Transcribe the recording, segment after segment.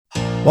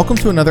Welcome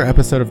to another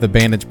episode of the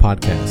Bandage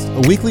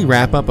Podcast, a weekly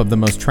wrap-up of the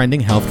most trending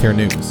healthcare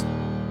news.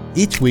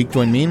 Each week,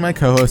 join me and my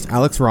co-host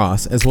Alex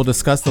Ross as we'll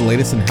discuss the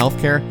latest in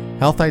healthcare,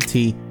 health IT,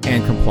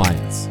 and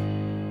compliance.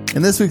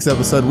 In this week's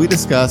episode, we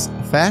discuss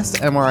fast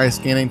MRI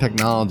scanning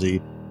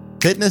technology,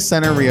 fitness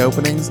center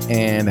reopenings,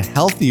 and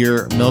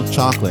healthier milk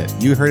chocolate.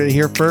 You heard it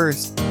here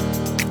first.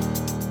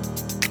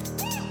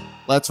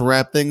 Let's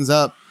wrap things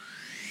up.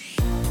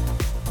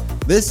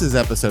 This is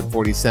episode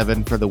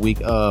 47 for the week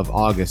of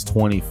August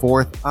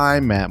 24th.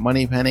 I'm Matt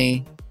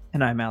Moneypenny.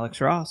 And I'm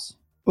Alex Ross.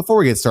 Before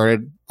we get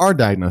started, our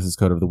diagnosis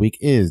code of the week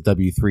is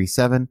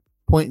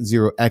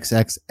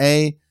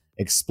W37.0XXA,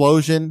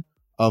 explosion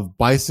of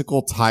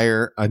bicycle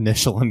tire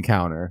initial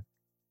encounter.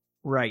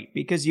 Right,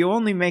 because you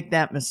only make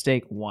that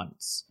mistake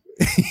once.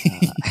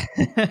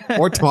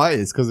 Or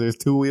twice, because there's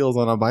two wheels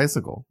on a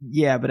bicycle.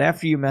 Yeah, but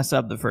after you mess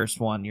up the first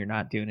one, you're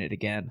not doing it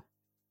again.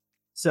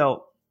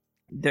 So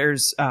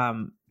there's,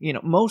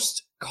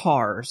 most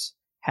cars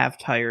have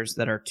tires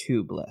that are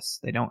tubeless.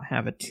 They don't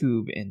have a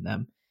tube in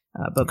them.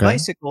 But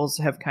bicycles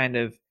have kind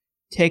of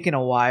taken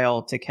a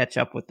while to catch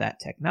up with that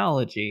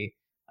technology.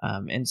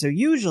 And so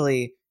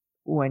usually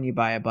when you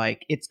buy a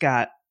bike, it's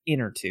got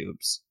inner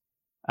tubes.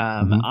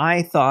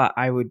 I thought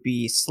I would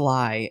be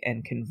sly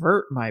and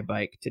convert my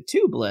bike to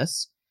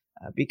tubeless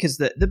because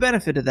the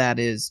benefit of that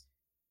is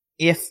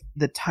if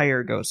the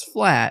tire goes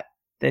flat,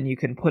 then you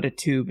can put a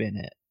tube in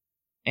it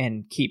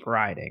and keep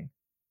riding.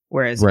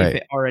 Whereas if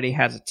it already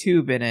has a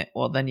tube in it,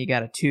 well, then you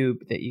got a tube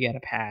that you got to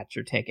patch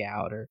or take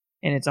out,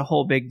 and it's a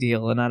whole big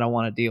deal, and I don't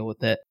want to deal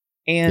with it.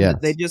 And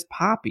they just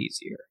pop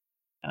easier.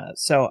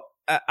 So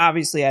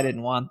obviously I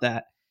didn't want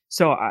that.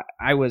 So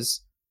I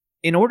was,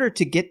 in order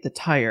to get the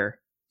tire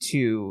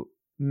to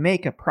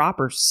make a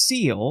proper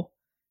seal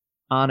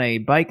on a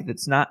bike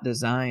that's not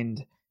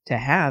designed to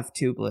have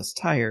tubeless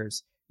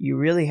tires, you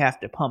really have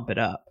to pump it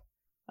up.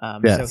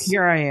 So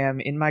here I am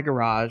in my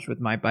garage with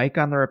my bike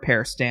on the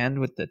repair stand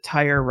with the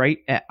tire right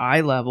at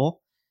eye level.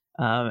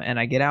 And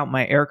I get out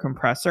my air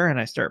compressor and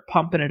I start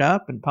pumping it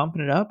up and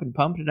pumping it up and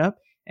pumping it up.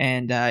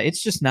 And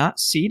it's just not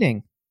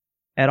seating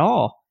at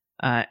all.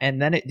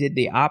 And then it did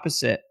the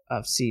opposite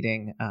of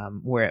seating,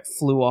 where it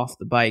flew off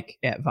the bike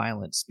at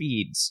violent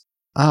speeds.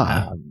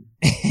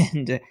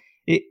 And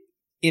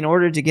in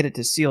order to get it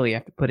to seal, you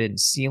have to put in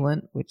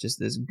sealant, which is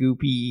this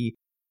goopy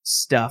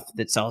stuff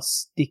that's all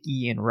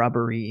sticky and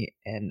rubbery.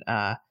 And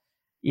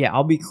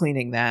I'll be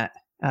cleaning that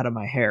out of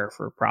my hair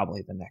for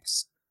probably the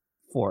next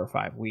 4 or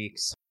 5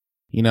 weeks.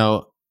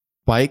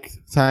 Bike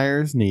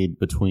tires need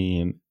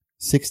between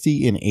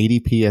 60 and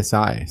 80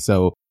 psi.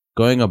 So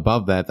going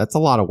above that, that's a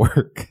lot of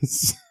work.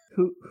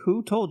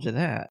 Who told you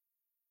that?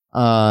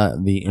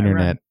 The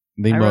internet,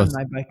 the most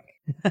my bike.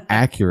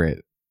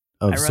 accurate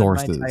of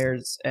sources. I run my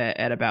tires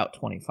at about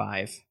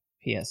 25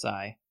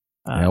 psi.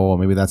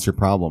 Maybe that's your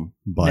problem.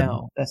 But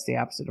no, that's the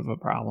opposite of a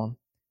problem.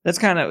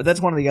 That's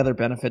one of the other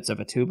benefits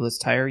of a tubeless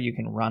tire. You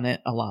can run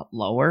it a lot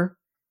lower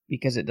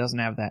because it doesn't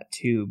have that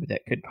tube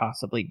that could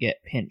possibly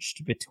get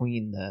pinched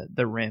between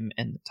the rim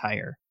and the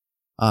tire.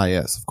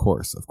 Yes, of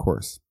course.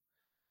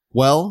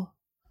 Well,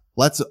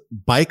 let's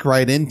bike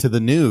right into the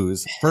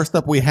news. First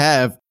up, we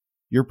have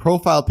your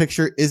profile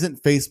picture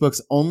isn't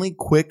Facebook's only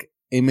quick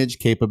image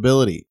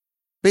capability.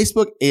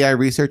 Facebook AI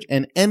Research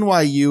and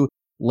NYU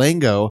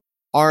Langone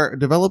are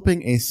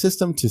developing a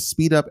system to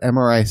speed up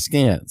MRI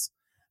scans.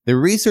 The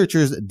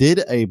researchers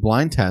did a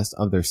blind test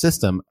of their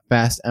system,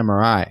 Fast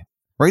MRI.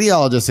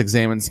 Radiologists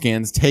examined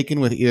scans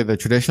taken with either the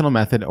traditional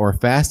method or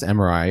Fast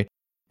MRI,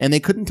 and they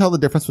couldn't tell the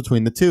difference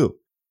between the two.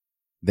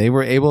 They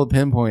were able to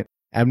pinpoint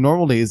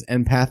abnormalities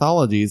and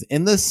pathologies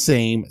in the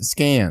same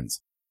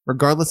scans,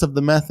 regardless of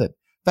the method.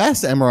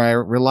 Fast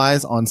MRI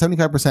relies on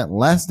 75%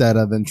 less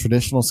data than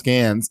traditional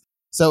scans,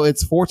 so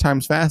it's 4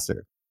 times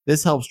faster.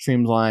 This helps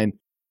streamline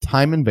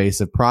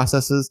time-invasive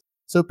processes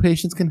so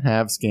patients can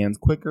have scans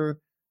quicker,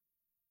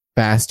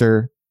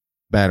 faster,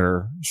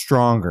 better,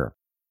 stronger.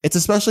 It's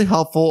especially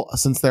helpful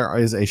since there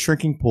is a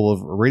shrinking pool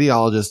of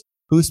radiologists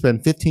who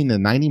spend 15 to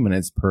 90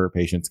 minutes per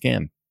patient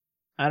scan.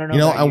 I don't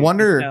know. I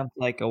wonder. It sounds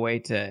like a way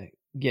to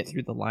get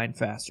through the line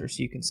faster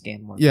so you can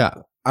scan more. Yeah,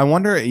 people. I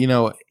wonder.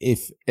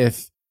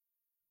 If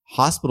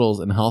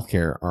hospitals and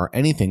healthcare are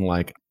anything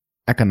like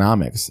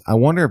economics, I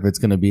wonder if it's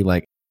going to be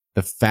like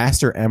the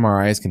faster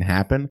MRIs can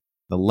happen,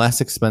 the less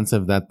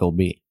expensive that they'll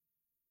be.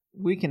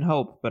 We can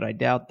hope, but I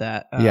doubt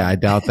that. I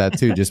doubt that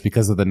too, just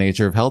because of the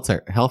nature of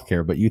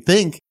healthcare. But you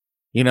think,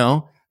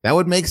 that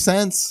would make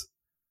sense.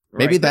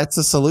 Maybe that's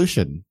a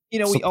solution.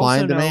 We Supply also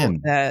and demand. know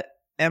that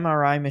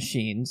MRI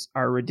machines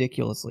are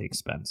ridiculously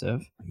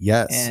expensive.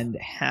 Yes. And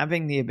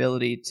having the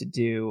ability to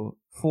do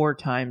 4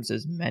 times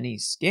as many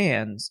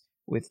scans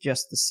with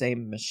just the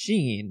same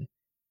machine,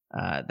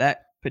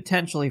 that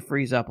potentially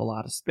frees up a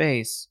lot of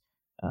space.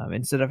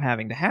 Instead of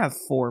having to have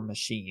 4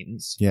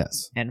 machines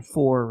and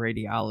 4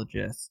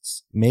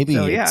 radiologists. Maybe.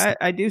 So,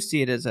 I do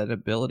see it as an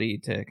ability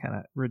to kind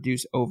of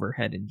reduce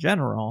overhead in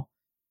general.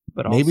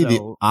 But maybe also,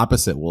 the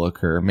opposite will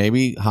occur.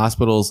 Maybe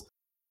hospitals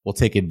will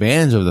take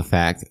advantage of the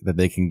fact that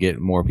they can get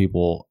more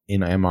people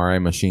in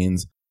MRI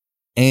machines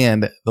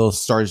and they'll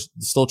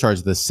still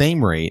charge the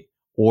same rate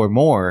or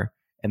more,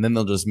 and then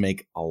they'll just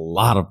make a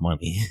lot of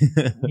money.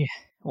 Yeah.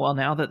 Well,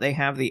 now that they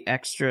have the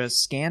extra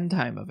scan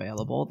time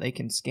available, they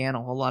can scan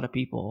a whole lot of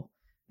people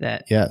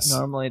that Yes.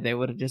 normally they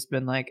would have just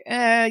been like,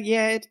 yeah,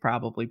 it's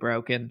probably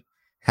broken.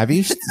 Have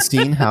you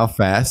seen how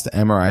fast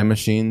MRI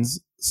machines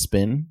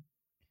spin?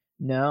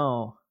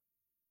 No.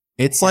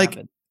 It's like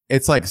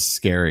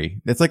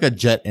scary. It's like a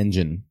jet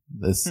engine.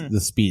 The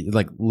speed,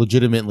 like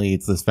legitimately,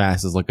 it's as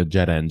fast as like a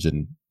jet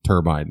engine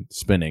turbine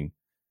spinning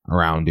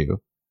around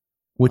you,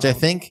 which I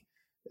think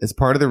is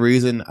part of the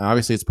reason.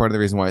 Obviously, it's part of the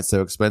reason why it's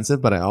so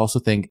expensive. But I also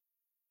think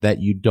that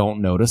you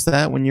don't notice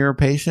that when you're a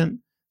patient.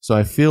 So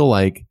I feel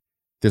like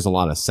there's a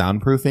lot of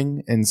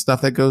soundproofing and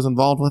stuff that goes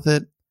involved with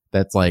it.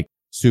 That's like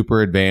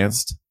super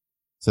advanced.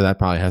 So that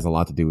probably has a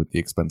lot to do with the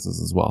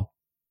expenses as well.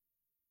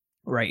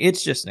 Right.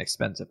 It's just an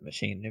expensive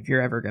machine. If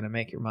you're ever going to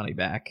make your money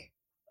back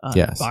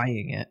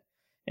buying it,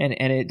 and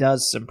it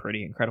does some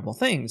pretty incredible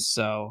things.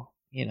 So,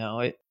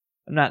 I'm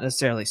not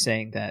necessarily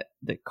saying that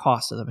the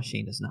cost of the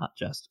machine is not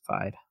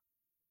justified.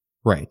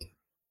 Right.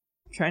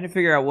 I'm trying to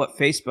figure out what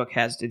Facebook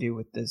has to do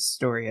with this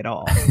story at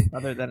all,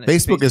 other than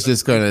Facebook is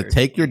just going to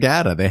take your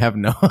data. They have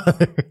no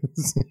other.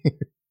 It's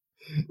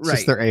Right.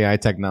 just their AI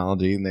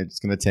technology, and they're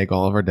just going to take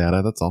all of our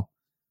data. That's all.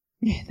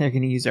 They're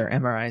going to use our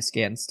MRI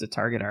scans to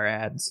target our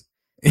ads.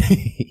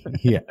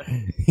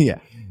 Yeah.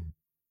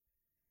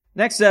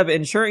 Next up,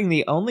 ensuring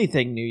the only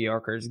thing New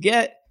Yorkers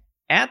get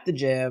at the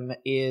gym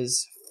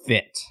is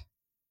fit.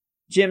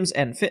 Gyms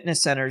and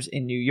fitness centers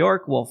in New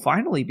York will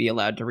finally be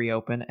allowed to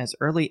reopen as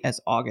early as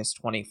August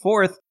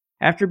 24th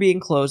after being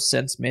closed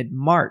since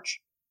mid-March.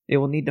 They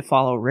will need to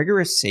follow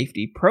rigorous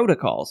safety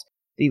protocols.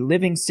 The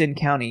Livingston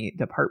County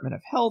Department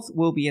of Health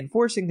will be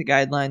enforcing the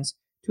guidelines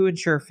to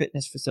ensure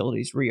fitness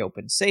facilities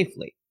reopen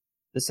safely.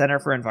 The Center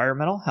for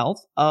Environmental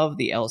Health of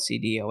the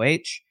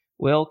LCDOH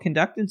will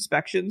conduct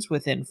inspections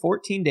within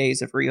 14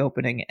 days of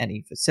reopening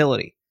any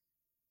facility.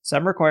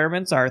 Some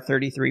requirements are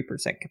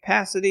 33%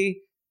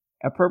 capacity,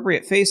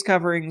 appropriate face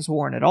coverings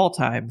worn at all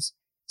times,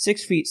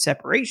 6 feet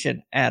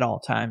separation at all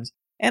times,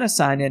 and a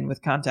sign-in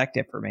with contact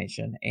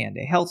information and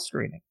a health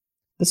screening.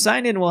 The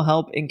sign-in will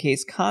help in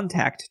case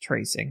contact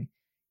tracing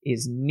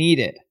is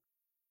needed.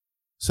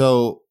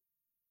 So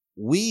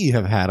we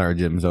have had our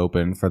gyms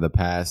open for the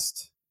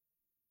past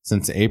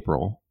since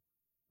April,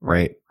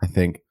 right? I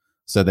think.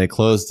 So they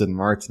closed in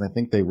March, and I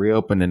think they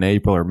reopened in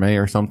April or May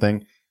or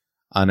something.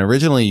 And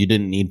originally you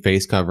didn't need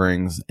face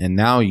coverings, and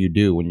now you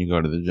do when you go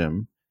to the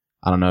gym.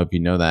 I don't know if you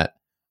know that,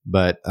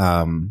 but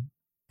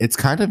it's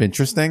kind of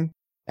interesting.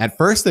 At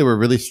first they were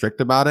really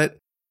strict about it.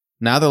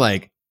 Now they're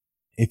like,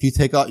 if you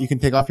can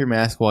take off your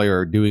mask while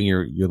you're doing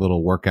your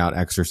little workout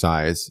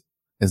exercise,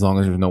 as long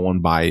as there's no one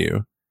by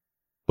you.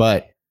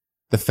 But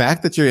the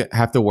fact that you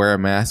have to wear a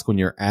mask when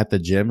you're at the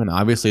gym, and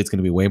obviously it's going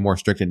to be way more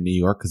strict in New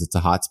York because it's a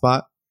hot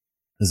spot,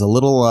 is a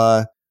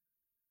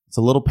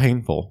little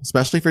painful,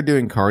 especially for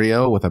doing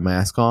cardio with a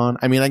mask on.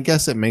 I mean, I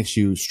guess it makes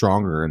you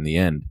stronger in the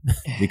end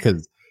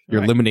because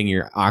you're limiting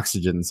your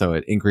oxygen, so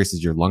it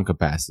increases your lung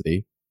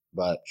capacity.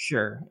 But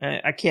sure,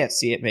 I can't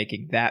see it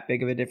making that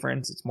big of a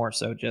difference. It's more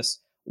so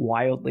just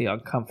wildly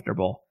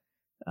uncomfortable.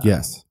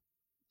 Yes.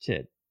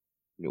 To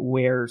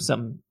wear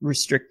some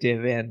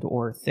restrictive and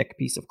or thick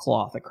piece of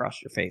cloth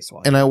across your face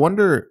while I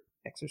wonder,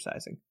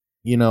 exercising.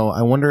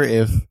 I wonder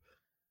if,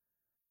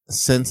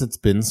 since it's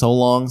been so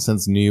long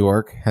since New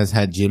York has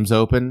had gyms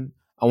open,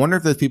 I wonder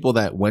if there's people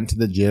that went to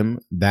the gym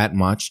that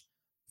much,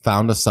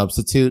 found a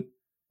substitute,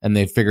 and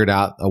they figured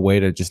out a way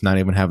to just not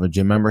even have a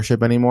gym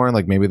membership anymore.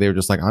 Like maybe they were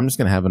just like, I'm just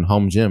going to have a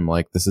home gym.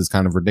 Like this is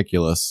kind of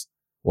ridiculous,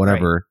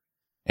 whatever. Right.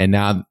 And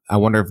now I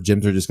wonder if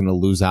gyms are just going to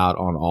lose out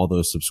on all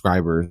those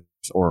subscribers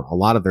or a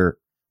lot of their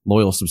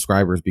loyal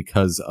subscribers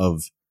because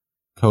of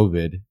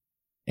COVID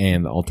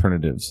and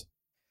alternatives.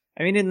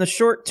 I mean, in the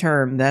short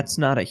term, that's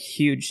not a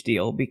huge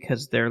deal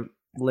because they're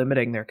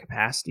limiting their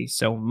capacity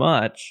so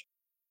much.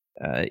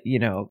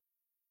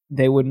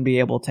 They wouldn't be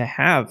able to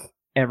have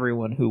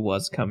everyone who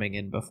was coming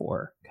in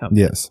before come.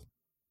 Yes.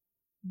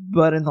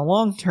 But in the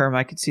long term,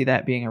 I could see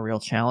that being a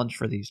real challenge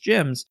for these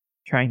gyms,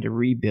 trying to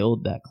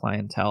rebuild that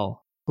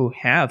clientele who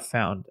have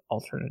found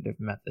alternative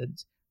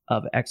methods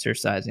of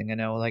exercising. I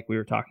know, like we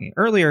were talking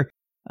earlier,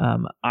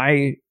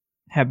 I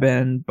have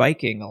been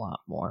biking a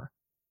lot more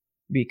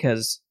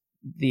because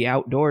the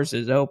outdoors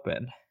is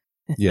open.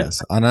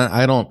 Yes. And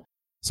I don't.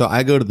 So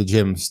I go to the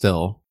gym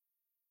still,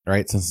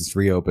 right? Since it's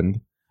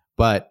reopened,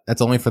 but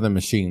that's only for the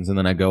machines. And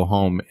then I go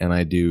home and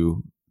I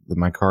do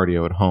my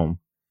cardio at home,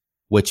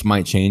 which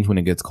might change when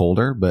it gets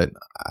colder. But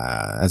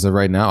as of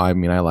right now, I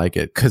mean, I like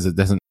it because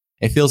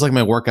it feels like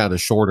my workout is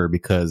shorter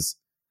because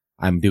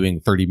I'm doing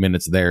 30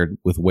 minutes there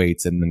with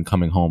weights and then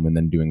coming home and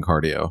then doing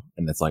cardio.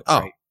 And it's like,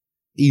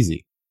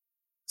 easy.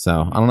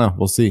 So I don't know.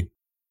 We'll see.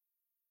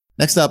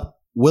 Next up,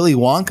 Willy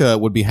Wonka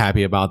would be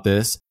happy about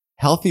this.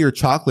 Healthier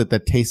chocolate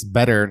that tastes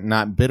better,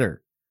 not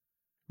bitter.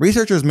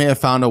 Researchers may have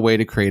found a way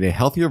to create a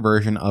healthier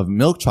version of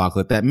milk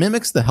chocolate that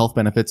mimics the health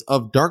benefits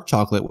of dark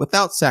chocolate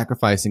without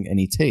sacrificing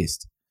any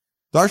taste.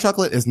 Dark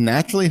chocolate is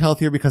naturally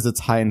healthier because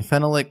it's high in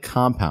phenolic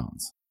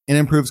compounds. It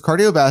improves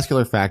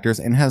cardiovascular factors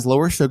and has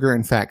lower sugar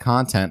and fat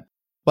content,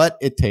 but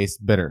it tastes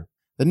bitter.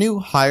 The new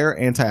higher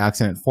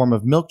antioxidant form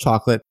of milk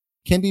chocolate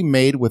can be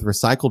made with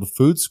recycled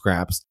food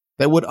scraps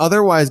that would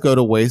otherwise go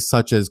to waste,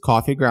 such as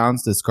coffee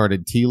grounds,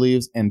 discarded tea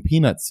leaves, and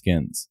peanut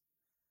skins.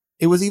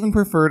 It was even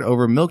preferred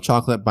over milk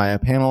chocolate by a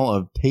panel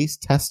of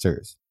taste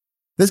testers.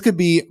 This could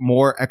be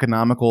more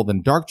economical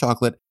than dark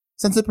chocolate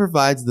since it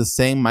provides the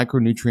same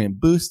micronutrient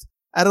boost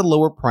at a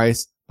lower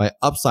price by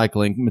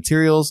upcycling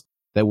materials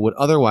that would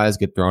otherwise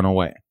get thrown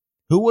away.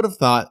 Who would have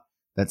thought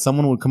that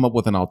someone would come up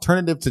with an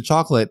alternative to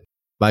chocolate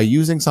by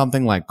using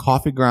something like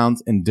coffee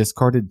grounds and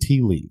discarded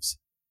tea leaves?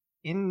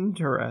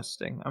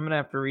 Interesting. I'm gonna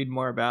have to read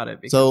more about it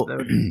because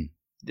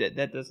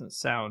that doesn't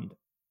sound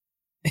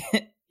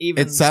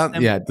even. It sounds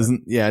it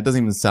doesn't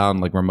even sound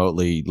like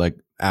remotely like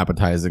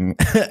appetizing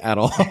at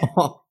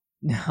all.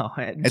 No,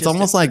 it's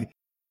almost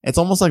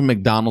like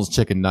McDonald's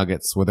chicken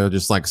nuggets where they're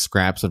just like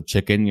scraps of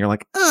chicken. You're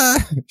like,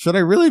 should I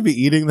really be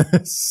eating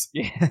this?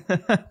 Yeah.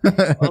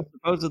 Well,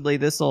 supposedly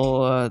this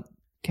will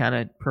kind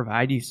of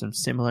provide you some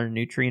similar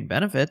nutrient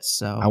benefits.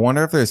 So I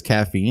wonder if there's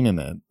caffeine in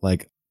it.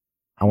 Like,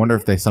 I wonder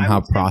if they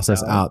somehow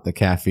process out the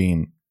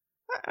caffeine.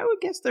 I would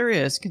guess there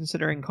is,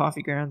 considering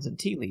coffee grounds and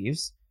tea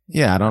leaves.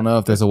 Yeah, I don't know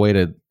if there's a way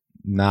to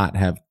not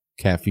have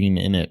caffeine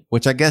in it,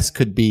 which I guess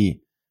could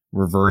be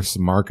reverse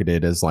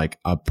marketed as like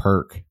a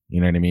perk. You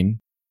know what I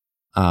mean?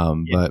 Yeah.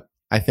 But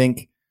I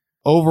think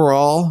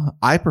overall,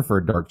 I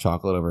prefer dark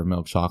chocolate over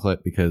milk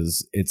chocolate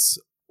because it's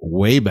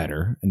way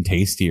better and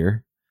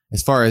tastier.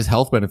 As far as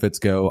health benefits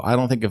go, I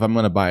don't think if I'm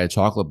going to buy a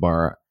chocolate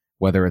bar,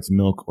 whether it's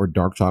milk or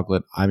dark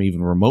chocolate, I'm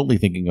even remotely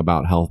thinking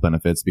about health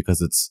benefits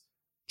because it's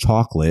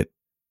chocolate.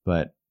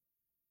 But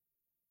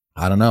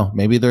I don't know.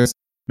 Maybe there's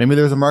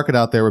a market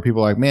out there where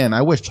people are like, man,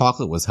 I wish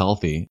chocolate was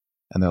healthy.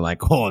 And they're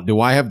like, oh, do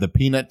I have the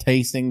peanut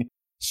tasting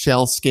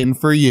shell skin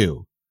for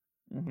you?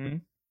 Mm-hmm.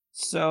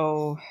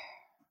 So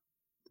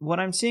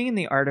what I'm seeing in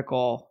the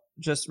article,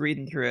 just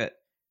reading through it,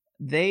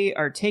 they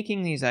are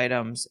taking these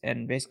items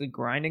and basically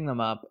grinding them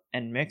up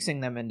and mixing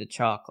them into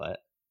chocolate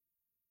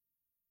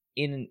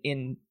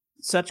in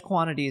such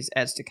quantities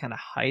as to kind of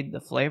hide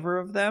the flavor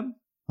of them.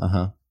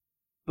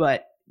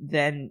 But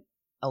then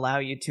allow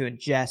you to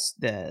ingest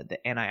the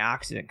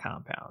antioxidant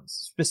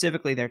compounds.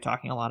 Specifically, they're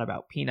talking a lot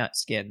about peanut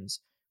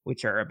skins,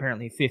 which are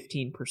apparently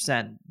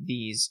 15%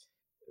 these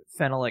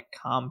phenolic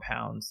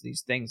compounds,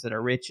 these things that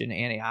are rich in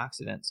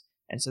antioxidants.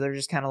 And so they're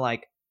just kind of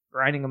like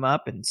grinding them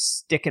up and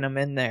sticking them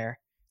in there.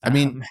 I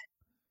mean,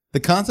 the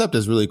concept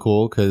is really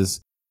cool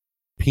because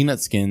peanut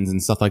skins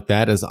and stuff like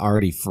that is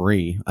already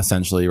free,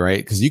 essentially, right?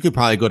 Because you could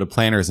probably go to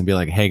Planters and be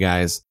like, hey,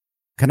 guys,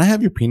 can I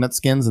have your peanut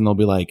skins? And they'll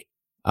be like,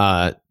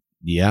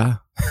 yeah.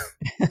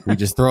 We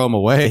just throw them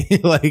away.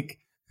 Like,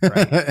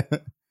 right.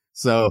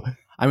 So,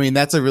 I mean,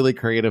 that's a really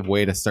creative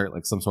way to start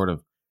like some sort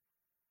of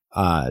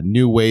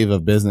new wave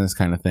of business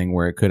kind of thing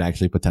where it could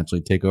actually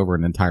potentially take over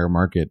an entire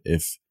market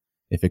if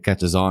it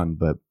catches on.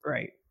 But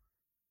right.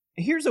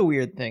 Here's a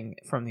weird thing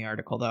from the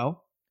article,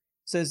 though.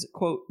 It says,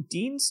 quote,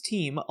 Dean's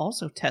team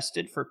also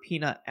tested for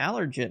peanut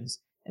allergens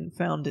and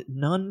found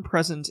none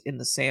present in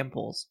the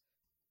samples.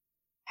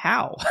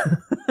 How?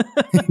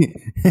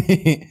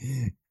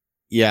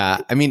 Yeah,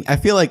 I mean, I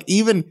feel like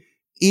even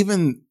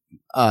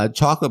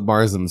chocolate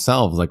bars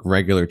themselves, like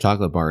regular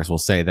chocolate bars, will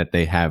say that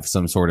they have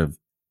some sort of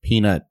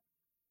peanut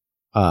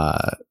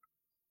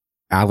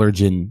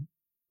allergen,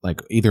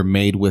 like either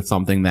made with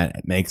something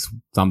that makes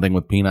something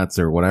with peanuts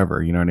or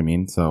whatever. You know what I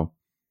mean? So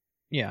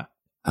yeah,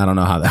 I don't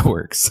know how that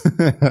works.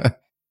 Oh,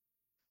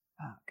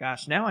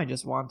 gosh, now I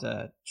just want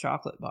a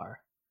chocolate bar.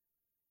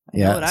 I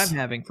know what I'm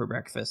having for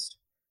breakfast.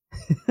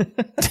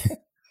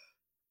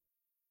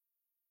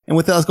 And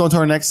with that, let's go into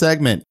our next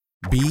segment.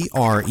 BREACH,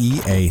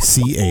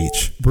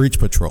 Breach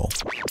Patrol.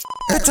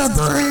 It's a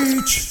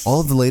breach!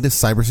 All of the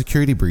latest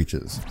cybersecurity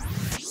breaches.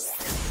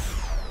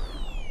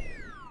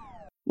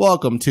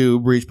 Welcome to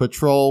Breach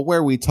Patrol,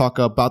 where we talk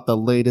about the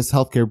latest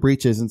healthcare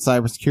breaches and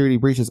cybersecurity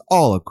breaches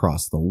all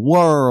across the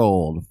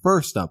world.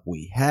 First up,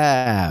 we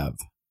have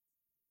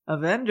a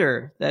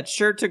vendor that's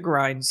sure to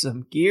grind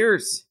some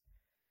gears.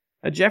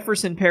 A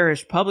Jefferson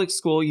Parish public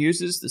school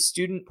uses the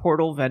student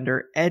portal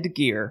vendor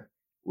EdGear,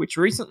 which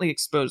recently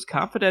exposed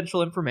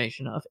confidential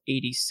information of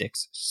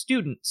 86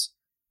 students.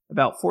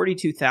 About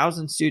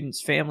 42,000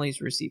 students'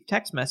 families received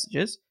text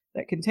messages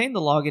that contained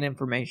the login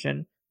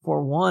information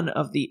for one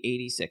of the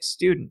 86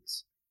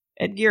 students.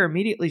 EdGear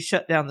immediately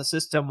shut down the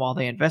system while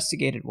they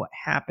investigated what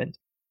happened.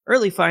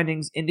 Early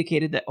findings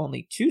indicated that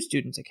only 2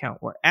 students'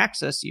 accounts were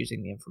accessed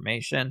using the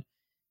information.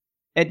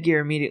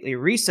 EdGear immediately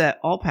reset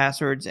all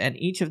passwords, and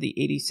each of the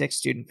 86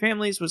 student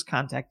families was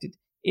contacted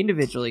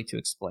individually to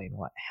explain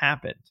what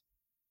happened.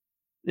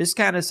 This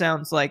kind of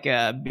sounds like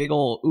a big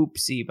ol'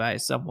 oopsie by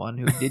someone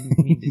who didn't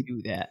mean to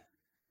do that.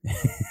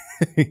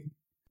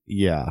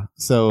 Yeah.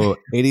 So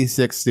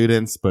 86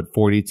 students, but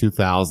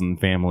 42,000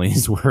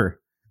 families were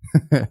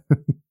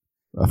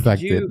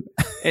affected.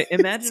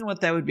 Imagine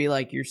what that would be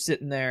like. You're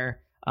sitting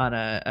there on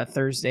a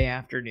Thursday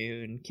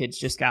afternoon. Kids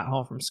just got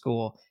home from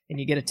school, and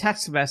you get a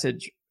text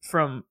message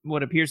from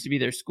what appears to be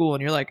their school,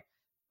 and you're like,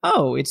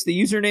 oh, it's the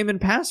username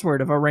and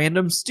password of a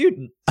random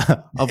student.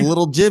 Of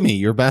little Jimmy,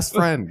 your best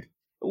friend.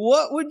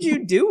 What would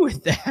you do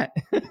with that?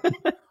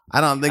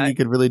 I don't think you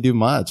could really do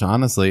much,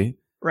 honestly.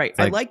 Right.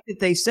 I like that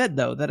they said,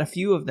 though, that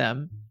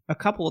a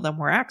couple of them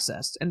were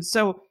accessed. And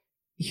so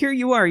here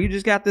you are. You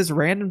just got this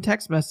random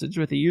text message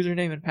with a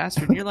username and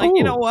password. And you're like,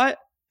 you know what?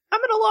 I'm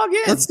going to log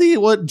in. Let's see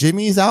what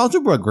Jimmy's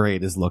algebra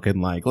grade is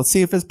looking like. Let's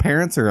see if his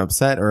parents are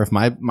upset or if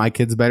my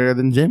kid's better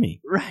than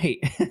Jimmy. Right.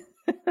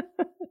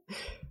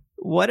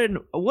 What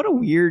a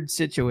weird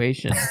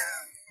situation.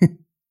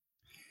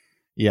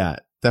 Yeah,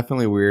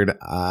 definitely weird.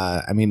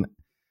 I mean,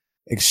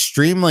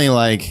 extremely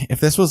if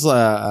this was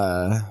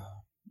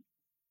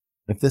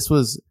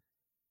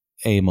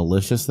a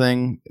malicious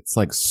thing, it's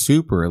like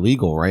super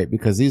illegal, right?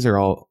 Because these are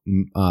all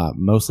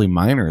mostly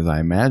minors,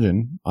 I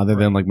imagine, other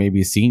than like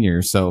maybe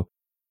seniors. So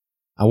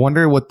I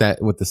wonder what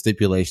the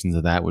stipulations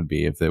of that would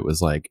be if it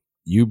was like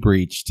you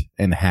breached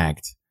and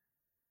hacked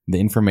the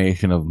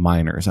information of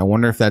minors. I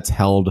wonder if that's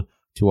held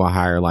to a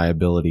higher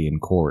liability in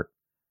court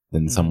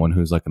than someone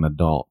who's like an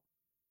adult.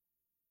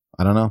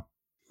 I don't know.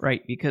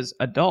 Right, because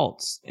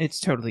adults, it's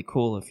totally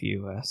cool if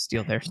you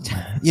steal their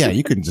stuff. Yeah,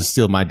 you can just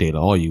steal my data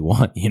all you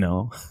want, you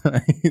know.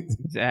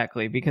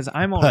 Exactly, because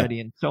I'm already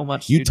in so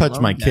much. You touch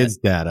my kids'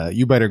 data,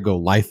 you better go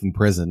life in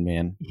prison,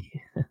 man.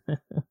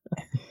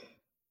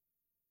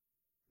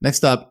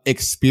 Next up,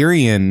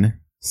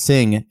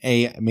 experiencing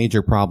a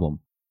major problem.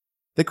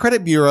 The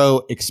credit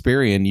bureau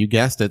Experian, you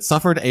guessed it,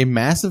 suffered a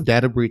massive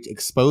data breach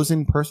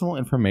exposing personal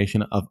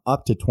information of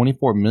up to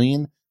 24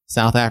 million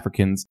South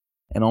Africans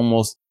and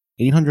almost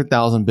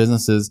 800,000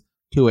 businesses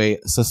to a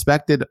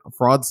suspected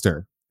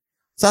fraudster.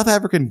 South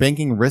African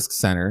Banking Risk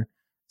Center,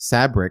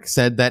 SABRIC,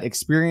 said that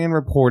Experian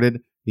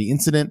reported the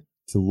incident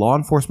to law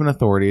enforcement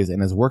authorities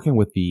and is working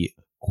with the,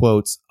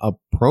 quotes,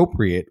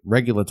 appropriate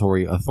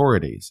regulatory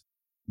authorities.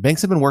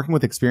 Banks have been working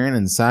with Experian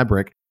and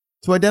SABRIC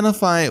to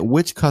identify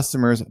which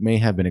customers may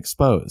have been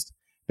exposed.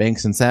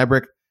 Banks and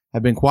SABRIC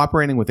have been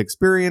cooperating with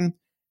Experian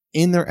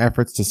in their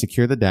efforts to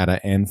secure the data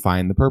and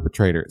find the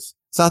perpetrators.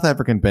 South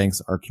African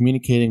banks are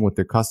communicating with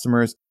their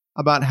customers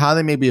about how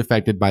they may be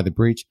affected by the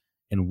breach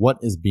and what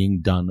is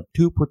being done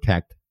to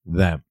protect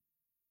them.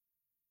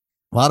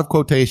 A lot of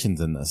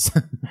quotations in this.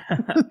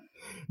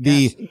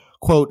 The,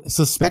 quote,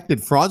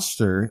 suspected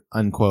fraudster,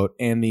 unquote,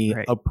 and the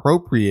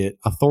appropriate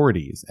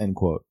authorities, end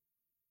quote.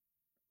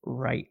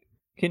 Right.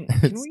 Can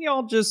we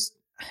all just,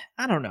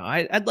 I don't know,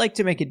 I'd like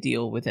to make a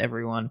deal with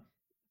everyone.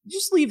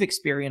 Just leave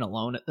Experian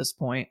alone at this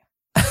point.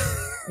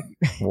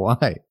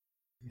 Why?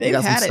 They've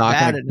had it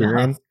bad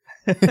enough.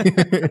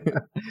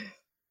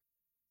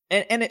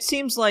 And it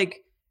seems like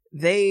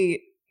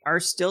they are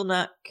still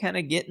not kind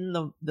of getting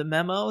the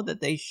memo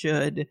that they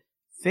should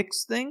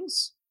fix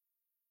things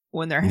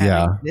when they're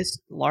having this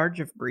large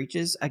of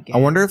breaches again. I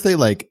wonder if they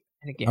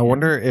I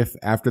wonder if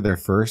after their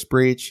first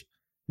breach,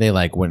 they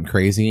went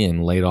crazy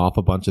and laid off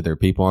a bunch of their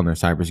people on their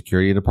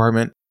cybersecurity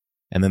department.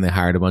 And then they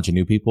hired a bunch of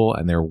new people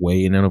and they're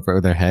way in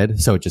over their head.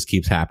 So it just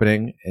keeps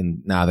happening.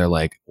 And now they're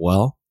like,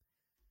 well,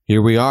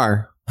 here we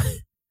are.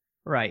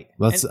 Right.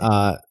 Let's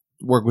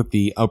work with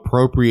the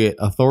appropriate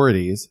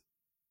authorities.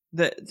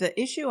 The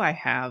issue I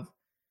have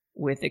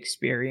with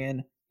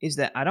Experian is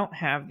that I don't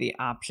have the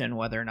option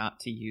whether or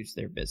not to use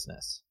their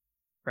business.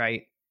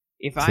 Right.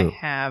 If I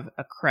have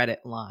a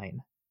credit line,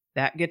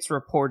 that gets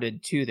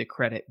reported to the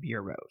credit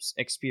bureaus,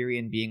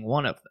 Experian being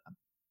one of them.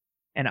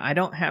 And I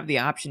don't have the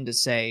option to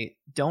say,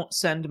 don't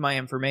send my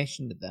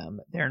information to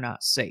them. They're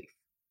not safe.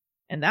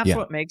 And that's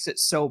what makes it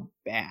so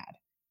bad,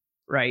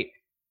 right?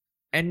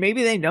 And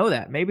maybe they know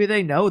that. Maybe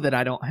they know that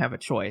I don't have a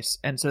choice.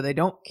 And so they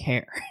don't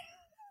care.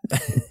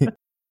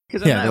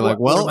 They're like,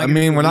 well, I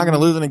mean, we're not going to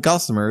lose any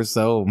customers,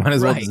 so might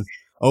as well just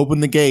open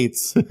the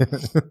gates.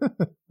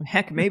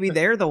 Heck, maybe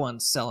they're the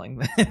ones selling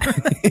them.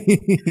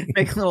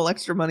 Make a little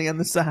extra money on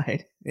the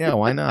side. Yeah,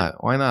 why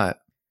not? Why not?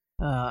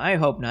 I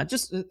hope not.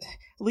 Just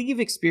leave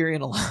Experian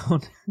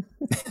alone.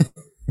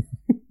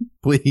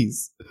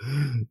 Please.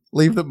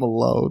 Leave them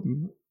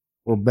alone.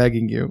 We're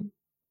begging you.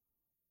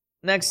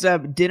 Next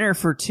up, dinner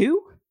for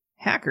two?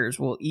 Hackers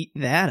will eat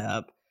that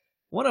up.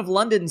 One of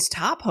London's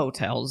top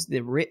hotels,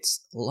 the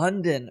Ritz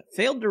London,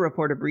 failed to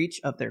report a breach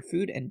of their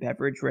food and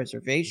beverage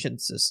reservation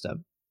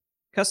system.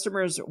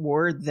 Customers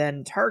were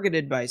then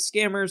targeted by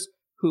scammers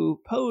who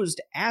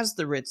posed as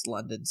the Ritz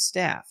London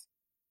staff.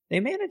 They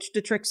managed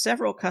to trick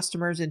several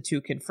customers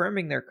into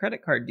confirming their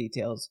credit card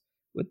details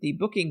with the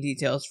booking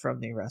details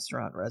from the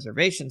restaurant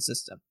reservation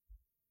system.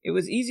 It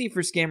was easy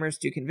for scammers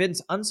to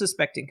convince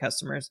unsuspecting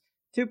customers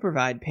to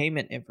provide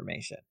payment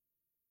information.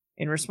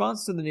 In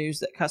response to the news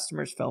that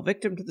customers fell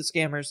victim to the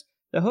scammers,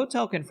 the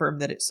hotel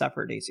confirmed that it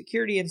suffered a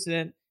security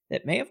incident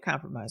that may have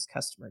compromised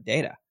customer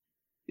data.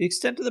 The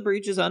extent of the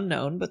breach is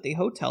unknown, but the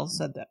hotel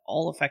said that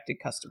all affected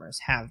customers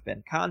have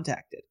been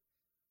contacted.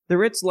 The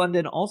Ritz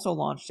London also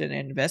launched an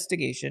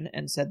investigation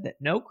and said that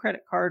no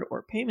credit card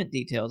or payment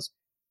details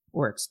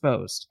were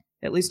exposed,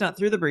 at least not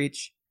through the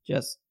breach,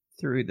 just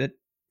through the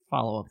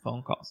follow-up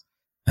phone calls.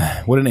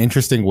 What an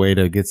interesting way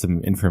to get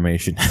some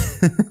information.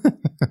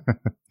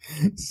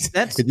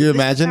 Could you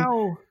imagine?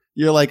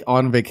 You're like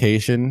on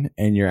vacation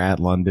and you're at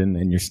London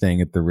and you're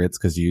staying at the Ritz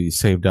because you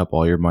saved up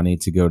all your money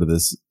to go to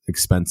this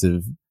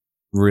expensive,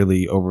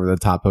 really over the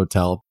top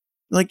hotel.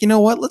 Like, you know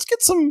what? Let's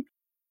get some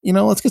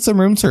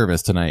room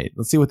service tonight.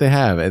 Let's see what they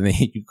have. And then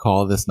you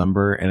call this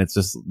number and it's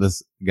just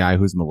this guy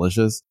who's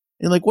malicious.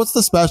 And like, what's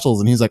the specials?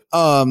 And he's like,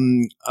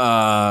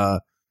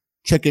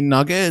 chicken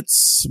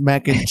nuggets,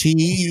 mac and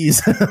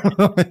cheese.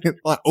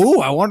 Like,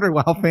 oh, I wonder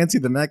how fancy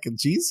the mac and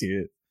cheese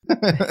here is.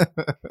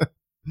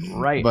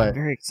 Right. But, I'm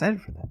very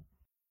excited for that.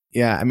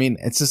 Yeah. I mean,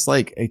 it's just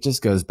like, it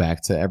just goes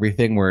back to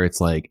everything where it's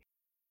like,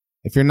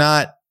 if you're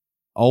not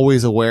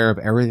always aware of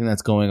everything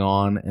that's going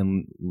on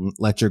and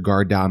let your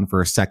guard down for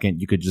a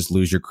second, you could just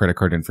lose your credit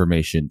card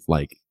information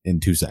like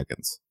in 2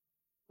 seconds.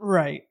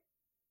 Right.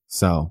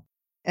 So.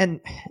 And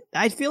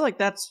I feel like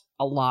that's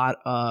a lot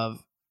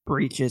of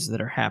breaches that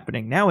are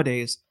happening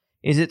nowadays.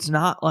 Is it's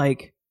not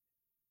like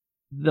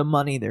the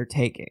money they're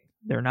taking.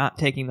 They're not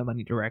taking the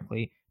money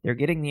directly. They're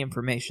getting the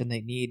information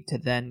they need to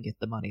then get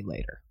the money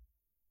later.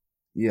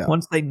 Yeah.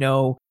 Once they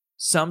know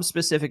some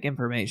specific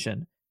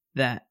information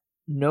that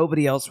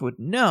nobody else would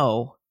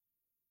know,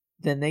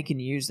 then they can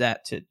use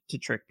that to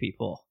trick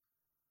people.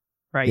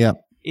 Right? Yeah.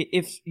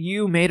 If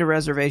you made a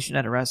reservation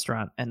at a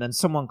restaurant and then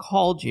someone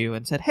called you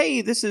and said,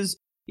 hey, this is,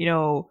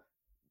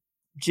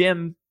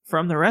 Jim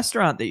from the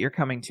restaurant that you're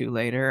coming to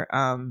later.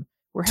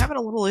 We're having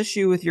a little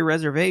issue with your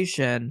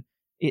reservation.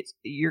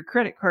 Your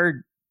credit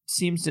card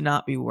seems to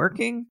not be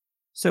working.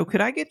 So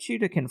could I get you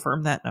to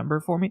confirm that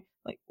number for me?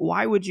 Like,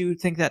 why would you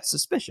think that's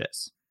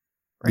suspicious?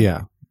 Right?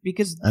 Yeah.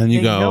 Because and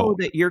they know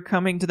that you're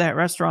coming to that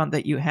restaurant,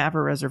 that you have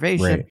a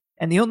reservation, right.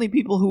 And the only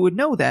people who would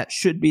know that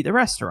should be the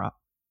restaurant.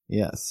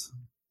 Yes.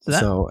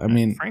 So I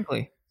mean,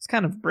 frankly, it's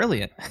kind of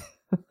brilliant.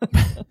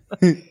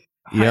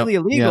 Yep, highly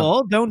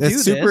illegal. Yep. Don't That's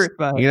do super, this.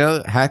 But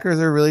hackers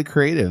are really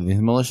creative.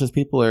 These malicious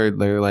people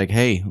they're like,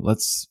 hey,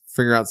 let's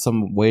figure out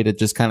some way to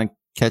just kind of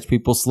catch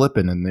people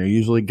slipping, and they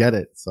usually get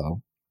it.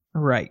 So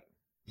right.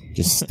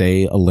 Just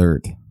stay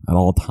alert at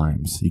all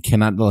times. You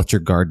cannot let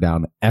your guard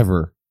down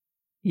ever.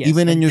 Yes,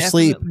 even in your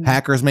sleep,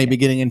 hackers may be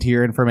getting into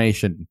your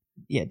information.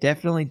 Yeah,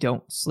 definitely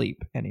don't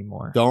sleep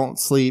anymore. Don't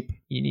sleep.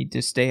 You need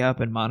to stay up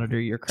and monitor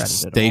your credit.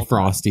 Stay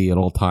frosty at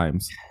all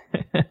times.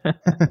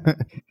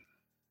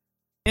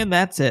 And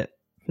that's it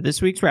for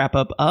this week's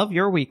wrap-up of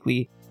your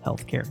weekly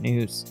healthcare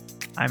news.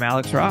 I'm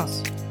Alex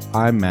Ross.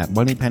 I'm Matt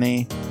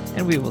Moneypenny.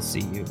 And we will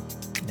see you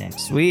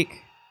next week.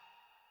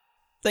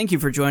 Thank you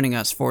for joining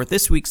us for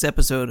this week's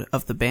episode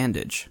of The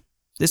Bandage.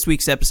 This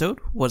week's episode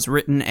was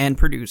written and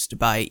produced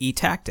by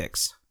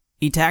eTactics.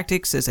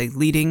 eTactics is a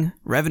leading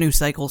revenue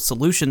cycle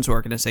solutions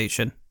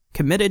organization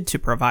committed to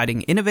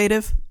providing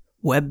innovative,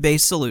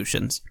 web-based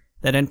solutions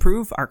that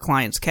improve our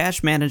clients'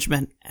 cash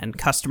management and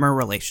customer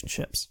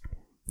relationships.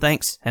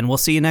 Thanks, and we'll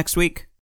see you next week.